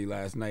somebody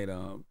last night.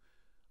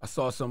 I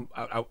saw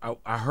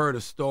I heard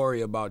a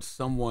story about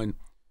someone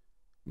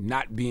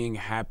not being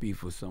happy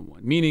for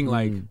someone, meaning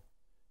like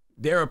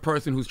they're a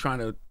person who's trying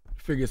to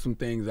figure some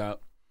things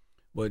out,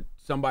 but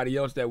somebody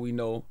else that we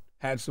know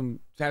had some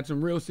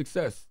real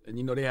success, and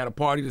they had a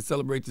party to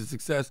celebrate the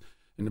success,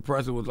 and the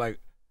person was like,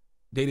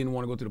 they didn't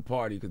want to go to the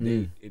party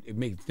because it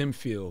makes them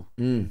feel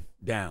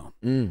down.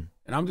 And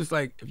I'm just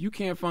like, if you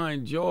can't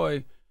find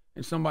joy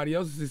in somebody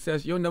else's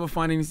success, you'll never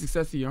find any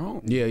success in your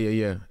own.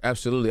 Yeah.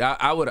 Absolutely.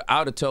 I would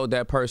have told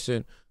that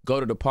person, go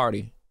to the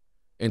party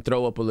and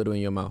throw up a little in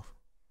your mouth.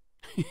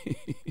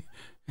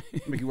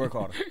 Make you work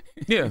harder.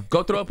 Yeah,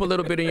 go throw up a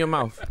little bit in your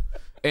mouth.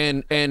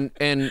 And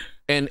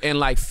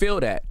like feel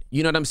that.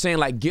 You know what I'm saying?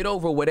 Like get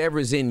over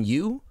whatever's in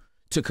you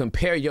to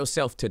compare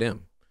yourself to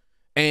them.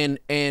 And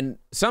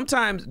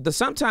sometimes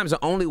the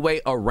only way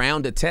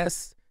around a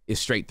test is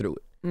straight through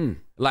it.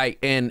 Like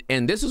and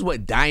this is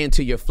what dying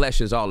to your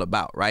flesh is all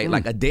about, right?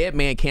 Like a dead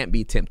man can't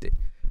be tempted.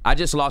 I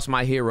just lost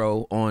my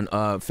hero on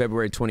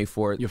February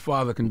 24th. Your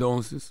father,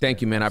 condolences.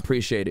 Thank you, man. I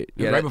appreciate it.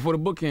 Yeah, right before the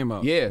book came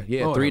out. Yeah.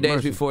 Oh, 3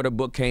 days before the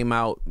book came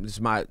out. It's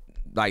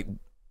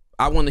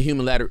I won the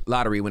human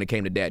lottery when it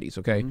came to daddies.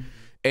 Okay,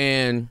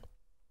 and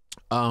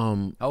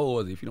how old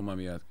was he? If you don't mind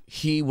me asking.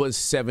 He was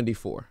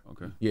 74.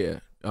 Okay. Yeah.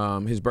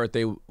 His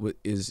birthday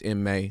is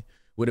in May.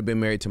 Would have been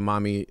married to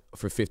mommy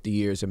for 50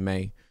 years in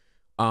May.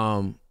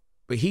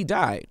 But he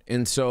died.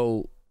 And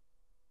so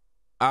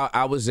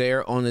I was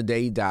there on the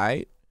day he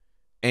died.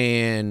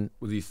 And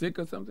was he sick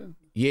or something?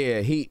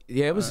 Yeah,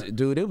 it was,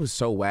 dude, it was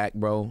so whack,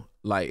 bro.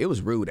 Like, it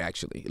was rude,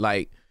 actually.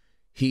 Like,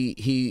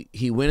 he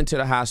went into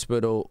the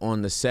hospital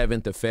on the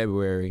 7th of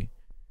February.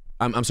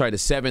 I'm sorry, the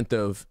 7th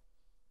of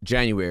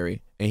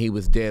January, and he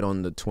was dead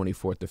on the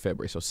 24th of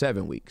February. So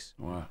 7 weeks.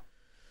 Wow.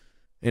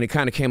 And it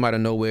kind of came out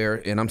of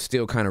nowhere, and I'm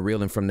still kind of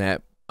reeling from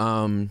that.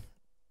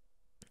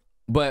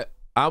 But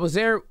I was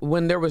there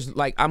when there was,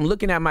 like, I'm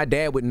looking at my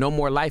dad with no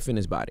more life in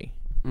his body.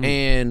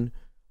 And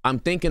I'm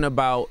thinking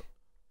about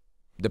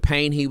the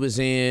pain he was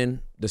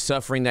in, the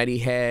suffering that he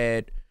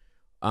had.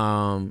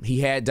 He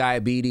had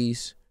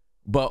diabetes.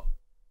 But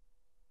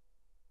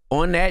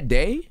on that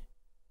day,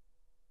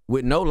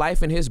 with no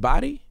life in his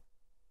body,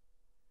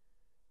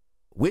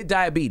 with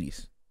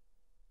diabetes,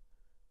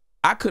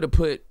 I could have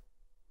put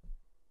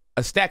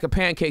a stack of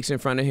pancakes in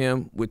front of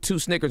him with 2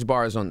 Snickers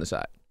bars on the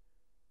side.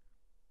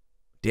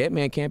 Dead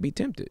man can't be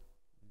tempted.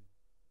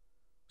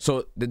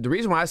 So the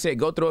reason why I said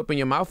go throw up in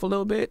your mouth a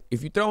little bit,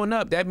 if you're throwing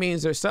up, that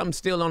means there's something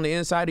still on the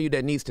inside of you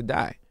that needs to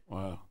die.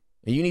 Wow.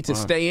 And you need to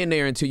stay in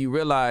there until you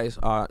realize,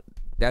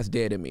 that's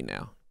dead in me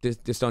now.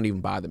 This don't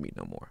even bother me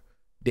no more.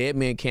 Dead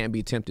men can't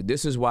be tempted.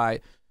 This is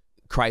why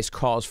Christ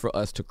calls for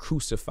us to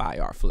crucify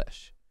our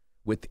flesh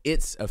with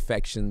its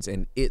affections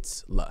and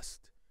its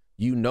lust.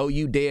 You know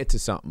you dead to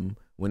something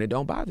when it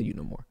don't bother you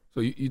no more. So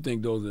you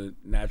think those are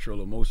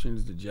natural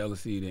emotions, the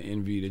jealousy, the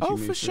envy that you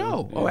may for feel?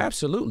 sure. Yeah. Oh,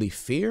 absolutely.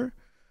 Fear,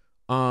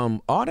 all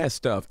that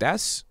stuff.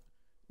 That's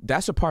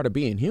a part of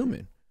being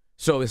human.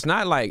 So it's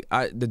not like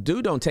the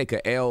dude don't take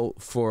a L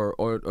for,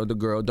 or the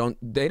girl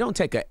don't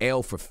take a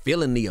L for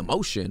feeling the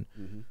emotion.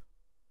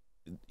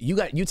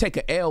 You take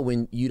a L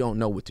when you don't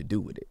know what to do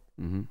with it.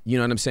 You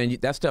know what I'm saying?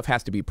 That stuff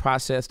has to be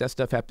processed. That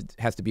stuff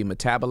has to be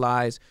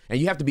metabolized, and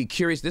you have to be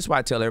curious. This is why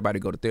I tell everybody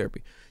to go to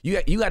therapy.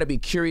 You got to be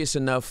curious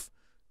enough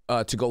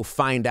to go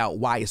find out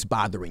why it's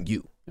bothering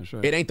you. That's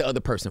right. It ain't the other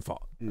person's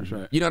fault. That's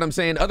right. You know what I'm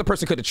saying? The other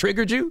person could have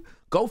triggered you.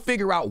 Go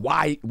figure out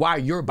why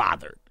you're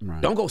bothered.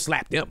 Right. Don't go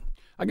slap them.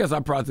 I guess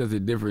I process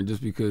it different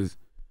just because,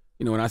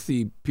 you know, when I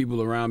see people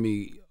around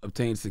me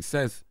obtain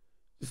success,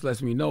 just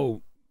lets me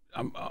know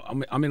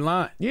I'm in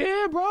line.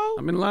 Yeah, bro.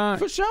 I'm in line.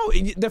 For sure.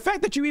 The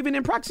fact that you even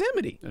in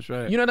proximity. That's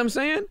right. You know what I'm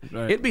saying?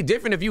 Right. It'd be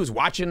different if you was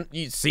watching,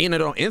 you seeing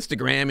it on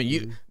Instagram,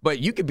 and but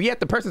you could be at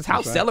the person's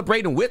house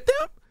celebrating with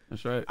them.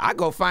 That's right. I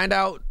go find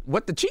out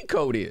what the cheat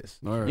code is.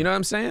 Right. You know what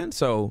I'm saying?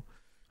 So,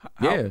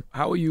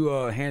 How are you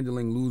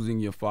handling losing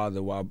your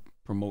father while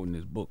promoting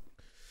this book?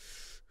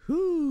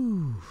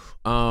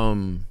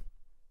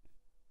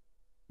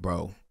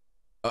 Bro,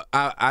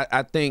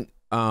 I think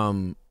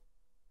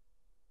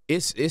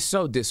it's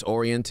so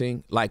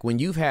disorienting. Like when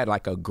you've had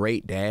like a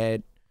great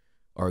dad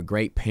or a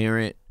great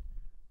parent,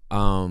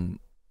 and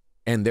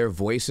their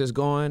voice is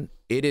gone,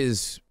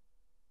 it's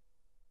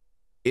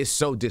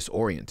so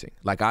disorienting.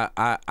 Like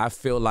I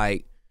feel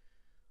like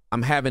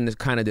I'm having this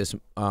kind of this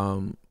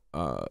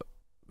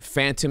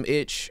phantom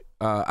itch.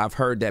 I've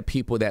heard that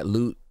people that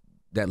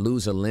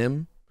lose a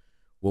limb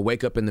will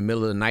wake up in the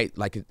middle of the night,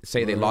 like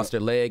say they lost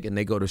their leg and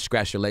they go to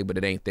scratch their leg, but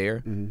it ain't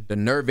there. The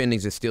nerve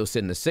endings is still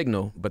sending the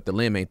signal, but the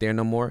limb ain't there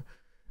no more.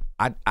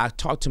 I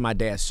talked to my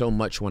dad so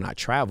much when I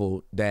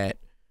traveled that,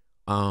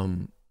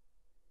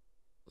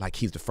 like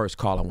he's the first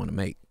call I want to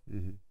make,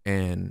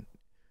 and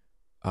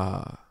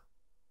I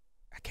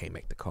can't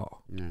make the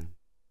call.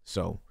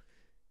 So,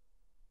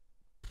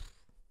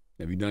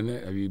 have you done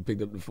that? Have you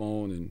picked up the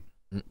phone and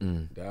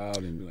dialed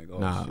and be like,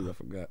 oh, shoot, I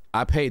forgot?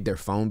 I paid their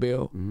phone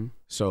bill.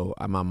 So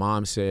my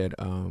mom said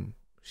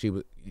she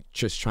was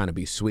just trying to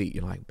be sweet.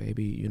 You're like,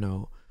 baby, you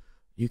know,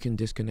 you can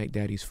disconnect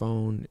daddy's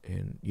phone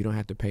and you don't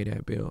have to pay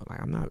that bill. Like,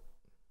 I'm not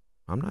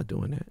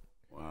doing that.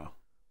 Wow.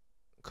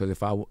 Because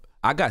if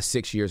I got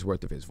 6 years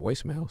worth of his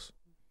voicemails.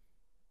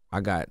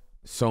 I got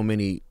so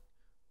many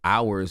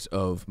hours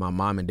of my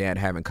mom and dad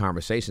having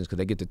conversations because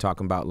they get to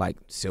talking about like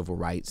civil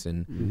rights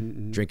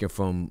and drinking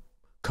from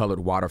colored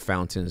water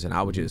fountains, and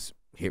I would just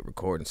hit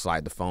record and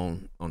slide the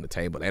phone on the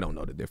table. They don't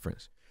know the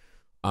difference.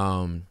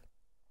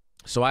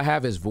 So I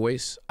have his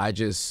voice. I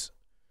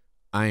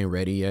ain't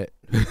ready yet.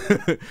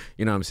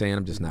 You know what I'm saying?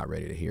 I'm just not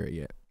ready to hear it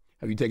yet.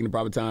 Have you taken the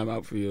proper time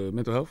out for your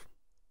mental health?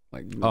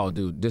 Like, you know, oh,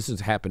 dude, this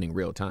is happening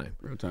real time.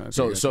 Real time.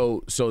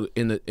 So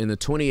in the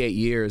 28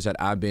 years that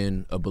I've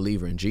been a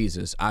believer in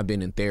Jesus, I've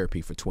been in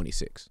therapy for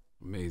 26.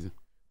 Amazing.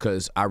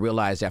 Because I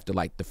realized after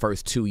like the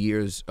first 2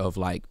 years of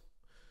like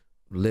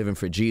living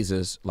for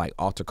Jesus, like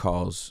altar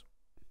calls,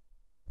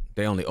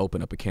 they only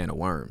open up a can of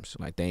worms.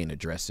 Like they ain't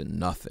addressing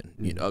nothing.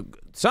 You know,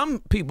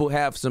 some people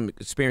have some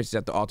experiences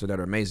at the altar that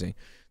are amazing.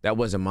 That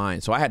wasn't mine.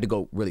 So I had to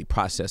go really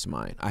process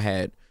mine. I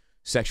had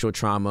sexual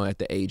trauma at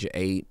the age of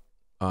 8,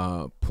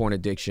 porn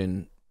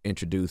addiction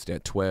introduced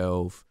at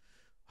 12,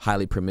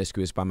 highly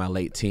promiscuous by my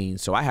late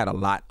teens. So I had a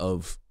lot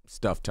of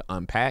stuff to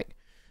unpack,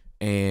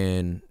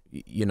 and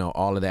you know,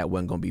 all of that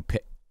wasn't going to be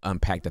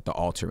unpacked at the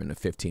altar in a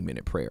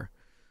 15-minute prayer.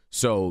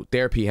 So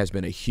therapy has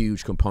been a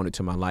huge component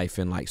to my life,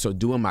 and like, so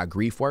doing my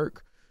grief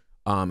work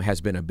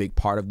has been a big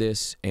part of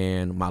this,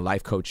 and my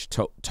life coach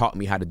taught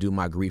me how to do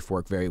my grief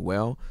work very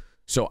well.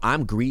 So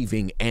I'm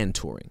grieving and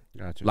touring.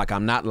 Gotcha. Like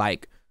I'm not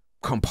like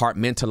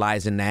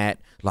compartmentalizing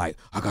that, like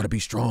I gotta be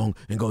strong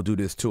and go do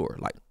this tour.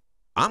 Like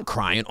I'm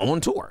crying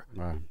on tour.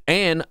 Wow.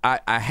 And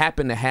I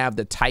happen to have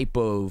the type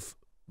of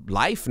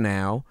life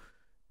now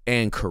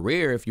and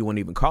career, if you want to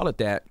even call it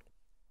that,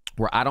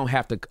 where I don't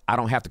have to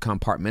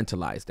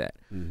compartmentalize that.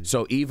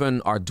 So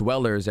even our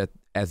dwellers,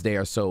 as they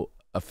are so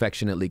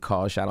affectionately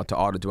called, shout out to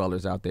all the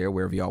dwellers out there,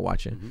 wherever y'all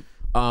watching,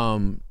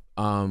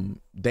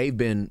 they've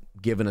been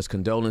giving us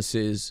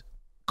condolences,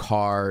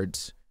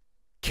 cards,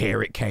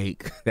 carrot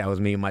cake. That was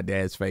me and my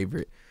dad's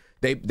favorite.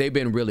 They've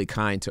been really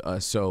kind to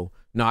us. So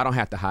no, I don't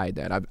have to hide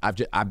that.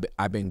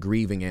 I've been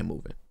grieving and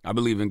moving. I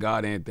believe in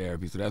God and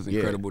therapy, so that's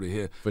incredible to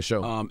hear. For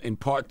sure. In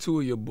part 2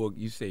 of your book,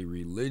 you say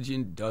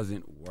religion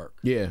doesn't work.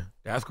 Yeah.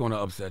 That's going to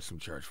upset some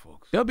church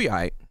folks. They'll be all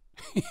right.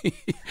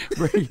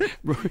 break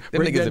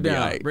that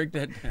down. Break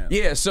that down.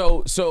 Yeah,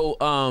 so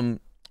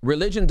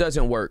religion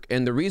doesn't work.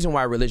 And the reason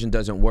why religion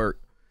doesn't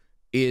work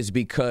is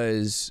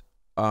because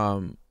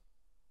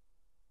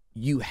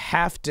you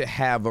have to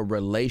have a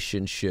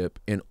relationship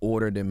in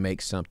order to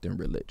make something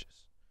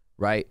religious,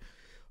 right?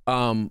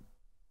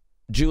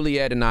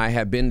 Juliet and I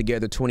have been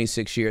together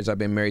 26 years. I've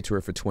been married to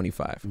her for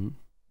 25.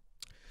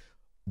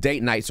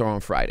 Date nights are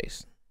on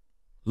Fridays.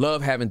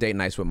 Love having date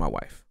nights with my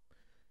wife.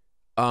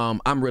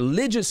 I'm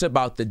religious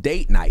about the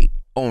date night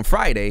on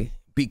Friday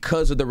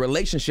because of the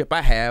relationship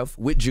I have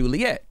with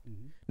Juliet.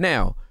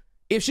 Now,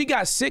 if she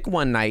got sick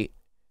one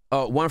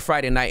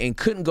Friday night and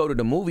couldn't go to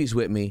the movies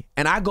with me,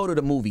 and I go to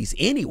the movies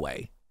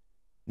anyway,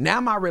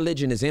 now my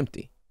religion is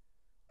empty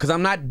because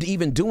I'm not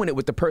even doing it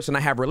with the person I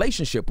have a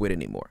relationship with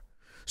anymore.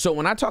 So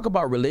when I talk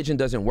about religion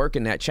doesn't work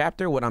in that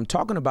chapter, what I'm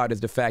talking about is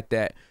the fact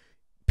that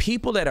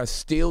people that are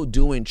still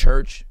doing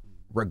church,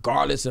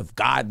 regardless of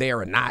God there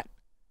or not,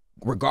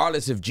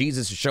 regardless if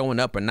Jesus is showing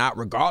up or not,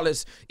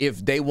 regardless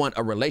if they want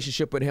a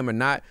relationship with him or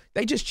not,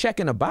 they just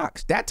checking a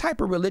box. That type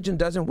of religion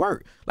doesn't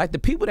work. Like the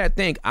people that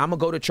think I'm gonna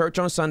go to church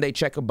on Sunday,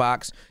 check a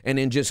box, and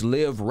then just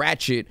live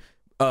ratchet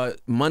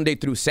Monday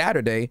through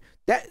Saturday,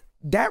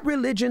 that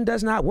religion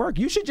does not work.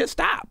 You should just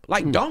stop.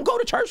 Like, don't go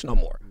to church no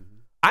more.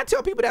 I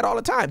tell people that all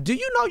the time. Do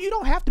you know you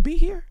don't have to be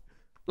here?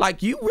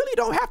 Like, you really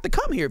don't have to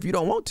come here if you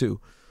don't want to.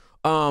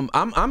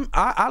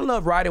 I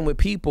love riding with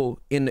people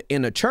in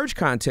a church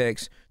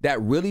context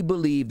that really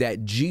believe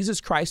that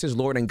Jesus Christ is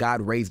Lord and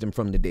God raised him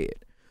from the dead.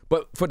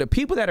 But for the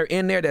people that are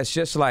in there that's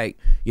just like,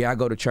 yeah, I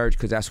go to church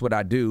because that's what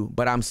I do,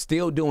 but I'm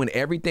still doing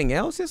everything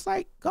else, it's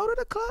like, go to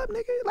the club,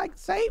 nigga. Like,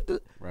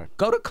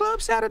 go to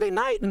club Saturday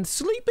night and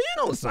sleep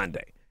in on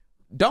Sunday.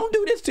 Don't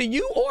do this to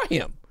you or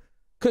him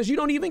because you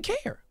don't even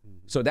care.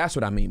 So that's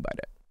what I mean by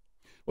that.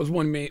 What's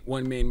one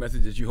main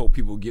message that you hope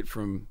people get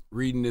from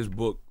reading this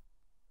book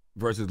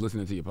versus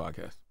listening to your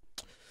podcast?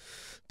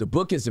 The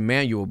book is a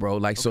manual, bro.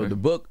 Like, so the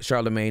book,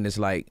 Charlamagne, is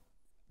like,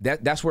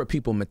 that's where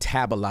people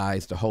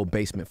metabolize the whole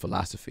basement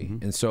philosophy.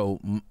 And so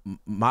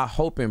my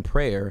hope and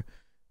prayer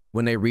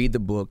when they read the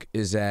book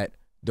is that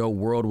the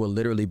world will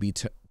literally be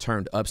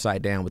turned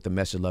upside down with the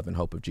message, love, and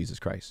hope of Jesus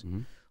Christ.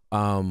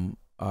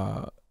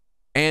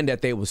 And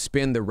that they will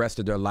spend the rest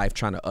of their life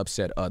trying to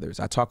upset others.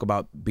 I talk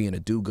about being a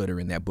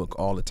do-gooder in that book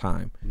all the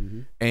time.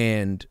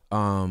 And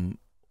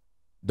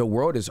the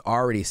world is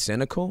already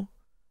cynical.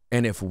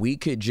 And if we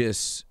could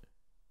just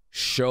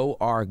show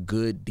our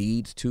good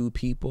deeds to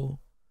people,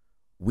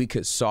 we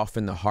could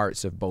soften the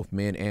hearts of both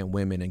men and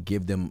women and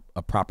give them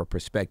a proper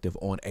perspective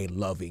on a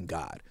loving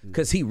God.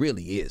 Because he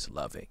really is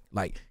loving.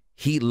 Like,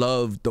 he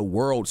loved the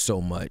world so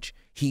much,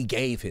 he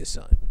gave his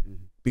son.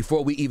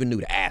 Before we even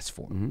knew to ask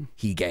for him,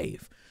 he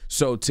gave.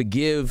 So to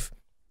give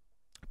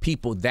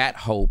people that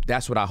hope,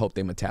 that's what I hope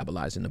they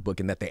metabolize in the book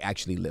and that they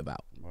actually live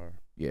out.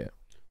 Yeah.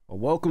 Well,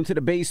 welcome to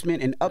the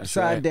basement. An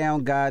upside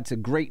down guide to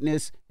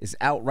greatness is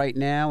out right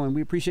now, and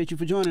we appreciate you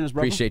for joining us,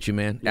 brother. Appreciate you,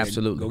 man.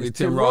 Absolutely. Go get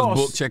Tim Ross'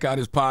 book. Check out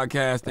his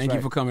podcast. Thank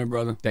you for coming,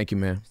 brother. Thank you,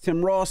 man.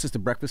 Tim Ross is The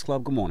Breakfast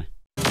Club. Good morning.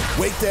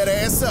 Wake that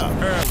ass up.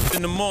 Early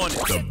in the morning.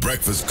 The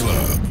Breakfast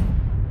Club.